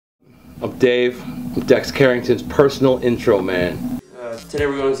I'm Dave. I'm Dex Carrington's personal intro man. Today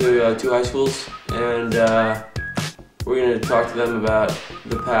we're going to two high schools, and we're going to talk to them about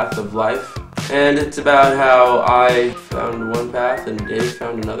the path of life. And it's about how I found one path and Dave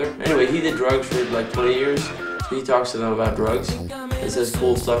found another. Anyway, he did drugs for like 20 years, so he talks to them about drugs. It says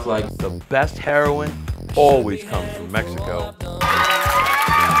cool stuff like, the best heroin always comes from Mexico.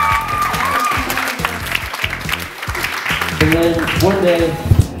 And then one day,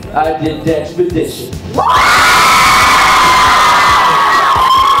 I did the expedition.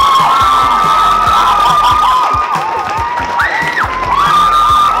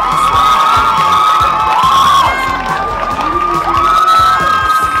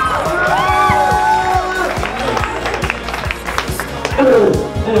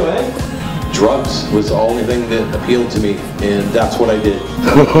 Anyway. Drugs was the only thing that appealed to me, and that's what I did.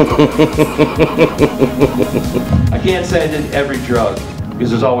 I can't say I did every drug, because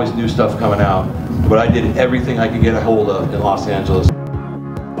there's always new stuff coming out, but I did everything I could get a hold of in Los Angeles.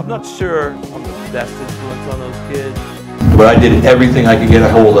 I'm not sure I'm the best influence on those kids. But I did everything I could get a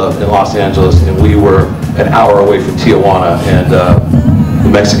hold of in Los Angeles, and we were an hour away from Tijuana, and the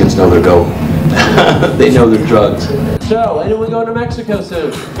Mexicans know their dope. They know their drugs. So, anyone going to Mexico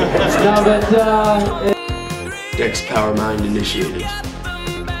soon? No, but Dex Power Mind initiated.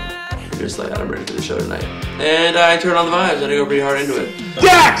 Just like that, I'm ready for the show tonight. And I turn on the vibes, and I go pretty hard into it.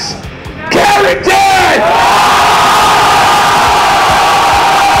 Dex Carrington!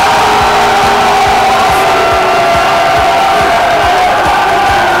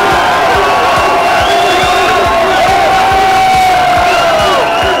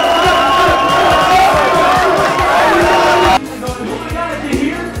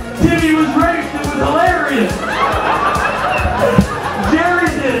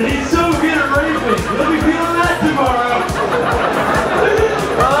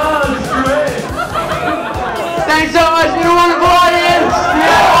 thanks so much. You don't want to